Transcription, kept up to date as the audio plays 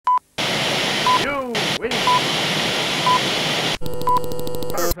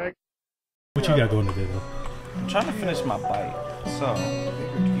What you got going today, though? I'm trying to finish my bike. So,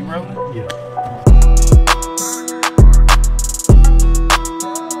 you rolling? Yeah.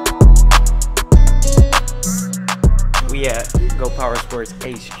 We at GoPowerSports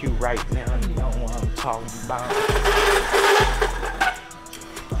HQ right now. You know what I'm talking about.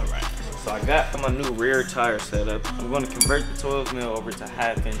 So I got my new rear tire setup. I'm going to convert the 12 mil over to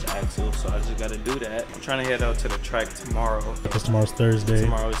half-inch axle, so I just got to do that. I'm trying to head out to the track tomorrow. Because tomorrow's Thursday.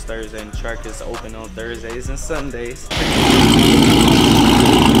 Tomorrow is Thursday, and the track is open on Thursdays and Sundays.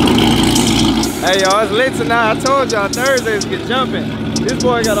 Hey y'all, it's lit tonight. I told y'all Thursdays get jumping. This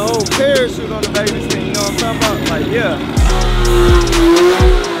boy got a whole parachute on the back of his thing, you know what I'm talking about? Like, yeah.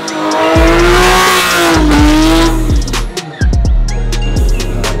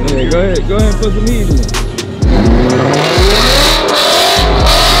 Yeah, go ahead and put some heat in it.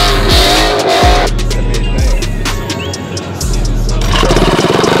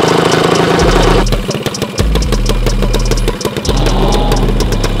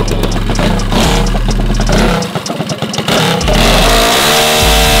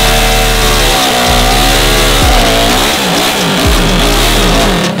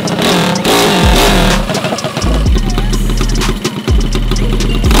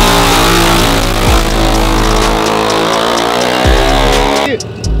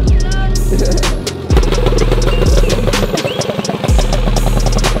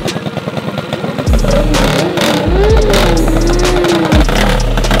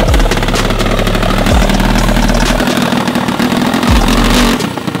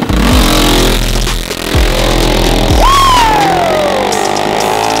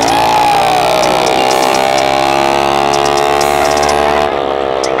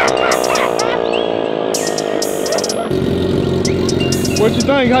 What you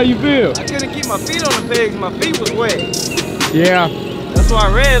think? How you feel? I couldn't keep my feet on the pegs, my feet was wet. Yeah. That's why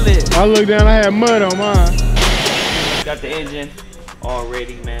I red lit. I looked down, I had mud on mine. Got the engine all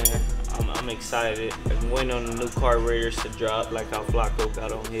ready, man. I'm excited. I'm waiting on the new carburetors to drop like how Flacco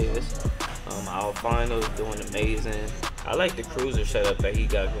got on his. Alfino's doing amazing. I like the cruiser setup that he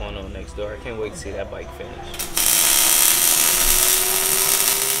got going on next door. I can't wait to see that bike finish.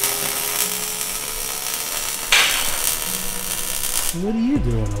 What are you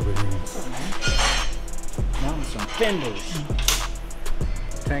doing over here? Mounting some fenders.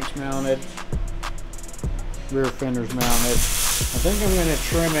 Tanks mounted. Rear fenders mounted. I think I'm going to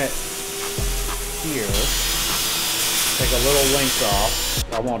trim it here. Take a little length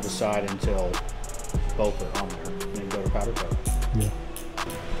off. I won't decide until both are on there. And then go to powder coat. Yeah.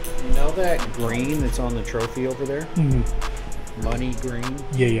 You know that green that's on the trophy over there? Mm-hmm. Money green?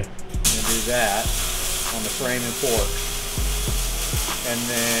 Yeah, yeah. I'm going to do that on the frame and forks. And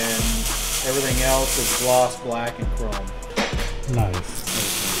then everything else is gloss black and chrome. Nice.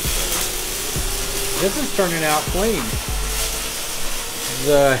 This is turning out clean.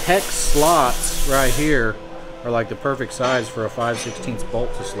 The hex slots right here are like the perfect size for a 5/16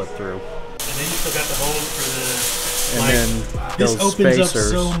 bolt to slip through. And then you still got the holes for the... And like, then this those opens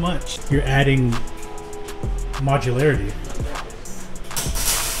spacers. up so much. You're adding modularity.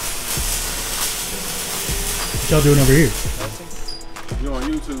 What y'all doing over here? You on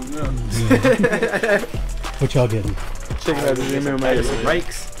YouTube now? Yeah. What y'all getting? Checking out the MM80. Some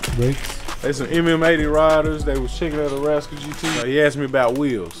brakes. Brakes? They some MM80 riders. They was checking out the Rascal GT. He asked me about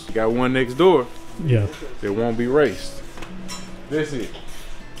wheels. Got one next door. Yeah. That won't be raced. That's it.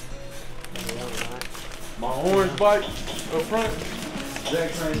 My orange bike up front,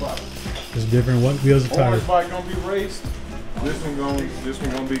 exact same bike. It's different. What wheels and tires? Orange bike gonna be raced. This one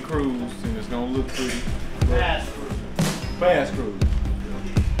gonna be cruised, and it's gonna look pretty. Fast cruise. Fast cruise.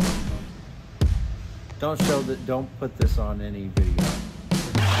 Don't put this on any video.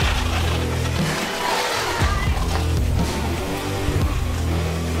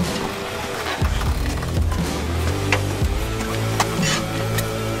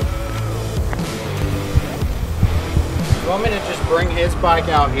 You want me to just bring his bike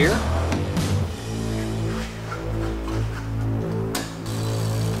out here?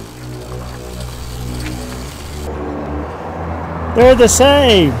 They're the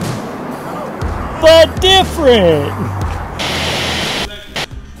same, but different.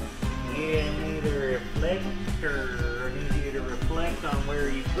 Yeah, need a reflector. I need you to reflect on where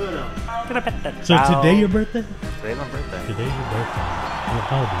you put them. So today your birthday? Today's my birthday. Today's your birthday.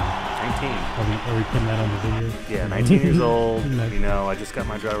 How old are you? 19. Are we putting that on the video? Yeah, 19 years old. Nice. You know, I just got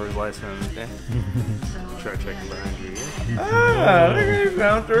my driver's license. Try checking behind you. Ah, look at you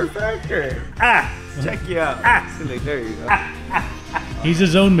found third factory. Check you out. See, like, there you go. He's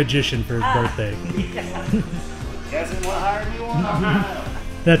his own magician for his birthday. Guessing what hired you on?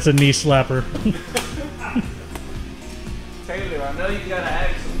 That's a knee slapper. Taylor, I know you gotta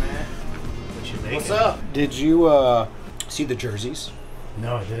ask him, man. What's up? Did you see the jerseys?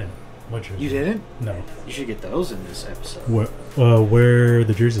 No, I didn't. What jersey? You didn't? No. You should get those in this episode. Where are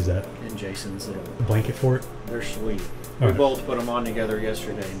the jerseys at? In Jason's little Blanket fort? They're sweet. All We right. both put them on together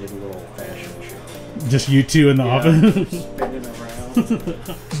yesterday and did a little fashion show. Just you two in the office? Spinning around.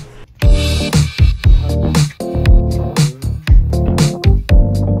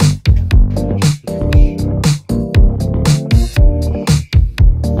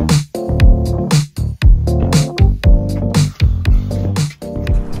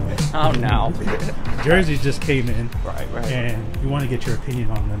 Oh, no. Jerseys just came in. Right. And you want to get your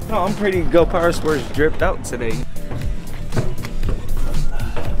opinion on them. No, I'm pretty GoPowerSports dripped out today.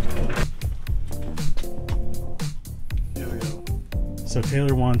 So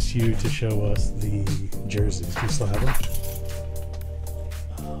Taylor wants you to show us the jerseys. Do you still have them?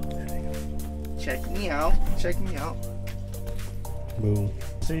 Check me out. Boom.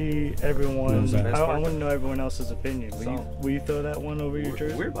 See everyone. Best I part. want to know everyone else's opinion. Will you throw that one over your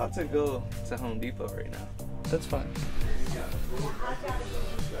jersey? We're about to go to Home Depot right now. That's fine.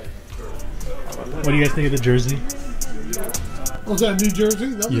 What do you guys think of the jersey? Was that New Jersey?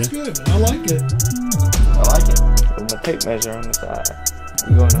 That was Yeah. good. I like it. I like it. With my tape measure on the side.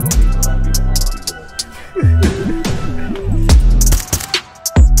 We going to Home Depot.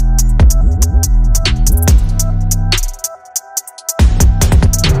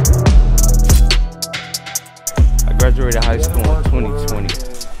 I graduated high school in 2020.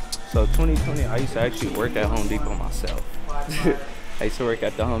 So 2020, I used to actually work at Home Depot myself. I used to work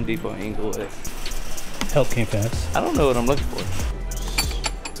at the Home Depot in Inglewood. Help came fast. I don't know what I'm looking for.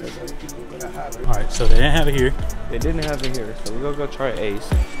 Alright, so they didn't have it here. They didn't have it here, so we're gonna go try Ace.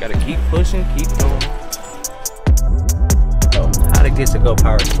 Just gotta keep pushing, keep going. So, how to get to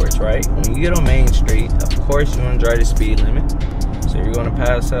GoPowerSports, right? When you get on Main Street, of course you wanna drive the speed limit. So you're gonna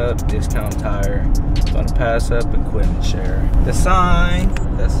pass up Discount Tire. You're gonna pass up Equipment Share. The sign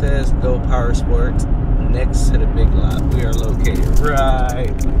that says GoPowerSports next to the big lot. We are located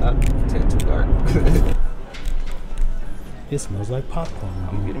right up to dark. It smells like popcorn.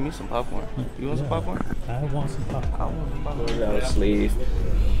 I'm getting me some popcorn. You want some popcorn? I want some popcorn. Got a sleeve.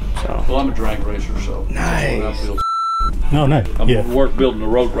 So. Well, I'm a drag racer, so Nice. No, no. I'm Yeah. work building a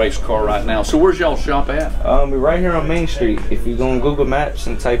road race car right now. So where's y'all shop at? We're right here on Main Street. If you go on Google Maps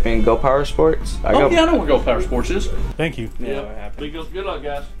and type in GoPowerSports, Yeah, I know where GoPowerSports is. Thank you. Yeah, what happened? Good luck,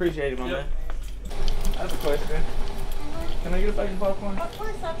 guys. Appreciate it, my Yep. man. I have a question. Can I get a bag of popcorn? Of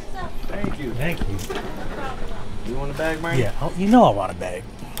course, officer. Thank you. Thank you. You want a bag, Mary? Yeah, you know I want a bag.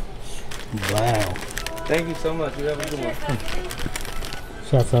 Wow. Thank you so much. You have a good one.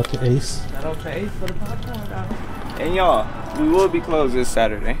 Shouts out to Ace. Shout out to Ace for the popcorn, guys. And y'all, we will be closed this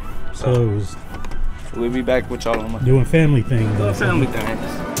Saturday. So Closed. we'll be back with y'all on Monday. Doing family things. Family things.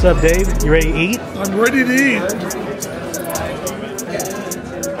 What's up, Dave? You ready to eat? I'm ready to eat.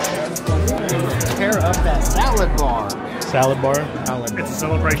 Tear up that salad bar. Salad bar? It's a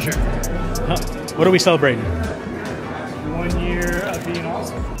celebration. Huh. What are we celebrating? 1 year of being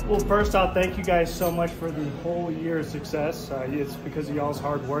awesome. Well, first off, thank you guys so much for the whole year of success. It's because of y'all's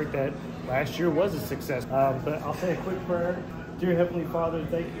hard work that last year was a success. But I'll say a quick prayer. Dear Heavenly Father,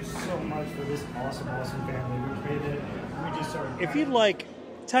 thank you so much for this awesome family. We pray that we just are. If you'd like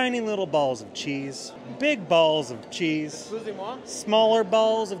tiny little balls of cheese, big balls of cheese, smaller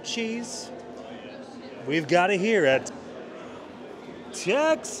balls of cheese, we've got it here at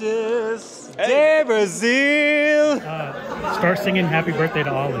Texas de Brazil. Start singing happy birthday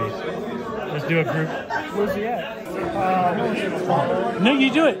to Ollie. Let's do a group. Where's he at? No,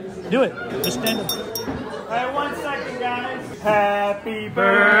 you do it. Do it. Just stand up. All right, 1 second, guys. Happy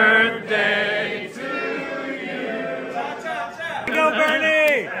birthday to you. Go,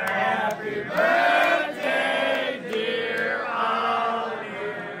 Bernie. Happy birthday, dear Ollie.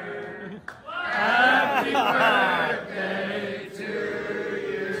 Happy birthday to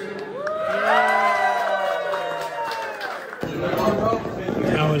you.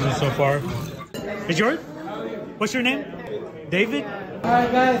 How is it so far? Is yours? What's your name? David? All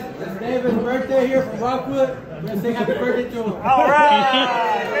right, guys, it's David's birthday here from Rockwood. We're going to sing happy birthday to him. All right.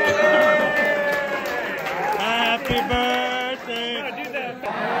 Happy birthday. Do that.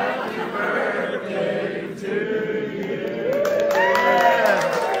 Happy birthday to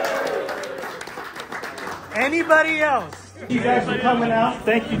you. Anybody else? Thank you guys for coming out.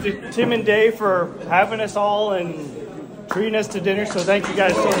 Thank you to Tim and Dave for having us all and treating us to dinner. So thank you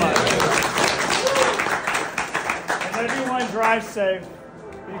guys so much. And everyone drive safe.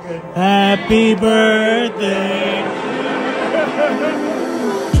 Be good. Happy birthday.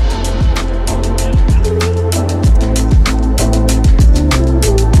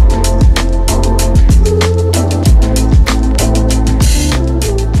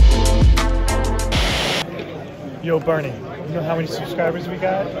 Yo, Bernie, you know how many subscribers we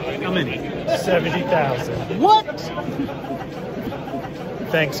got? How many? 70,000. What?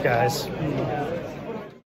 Thanks, guys.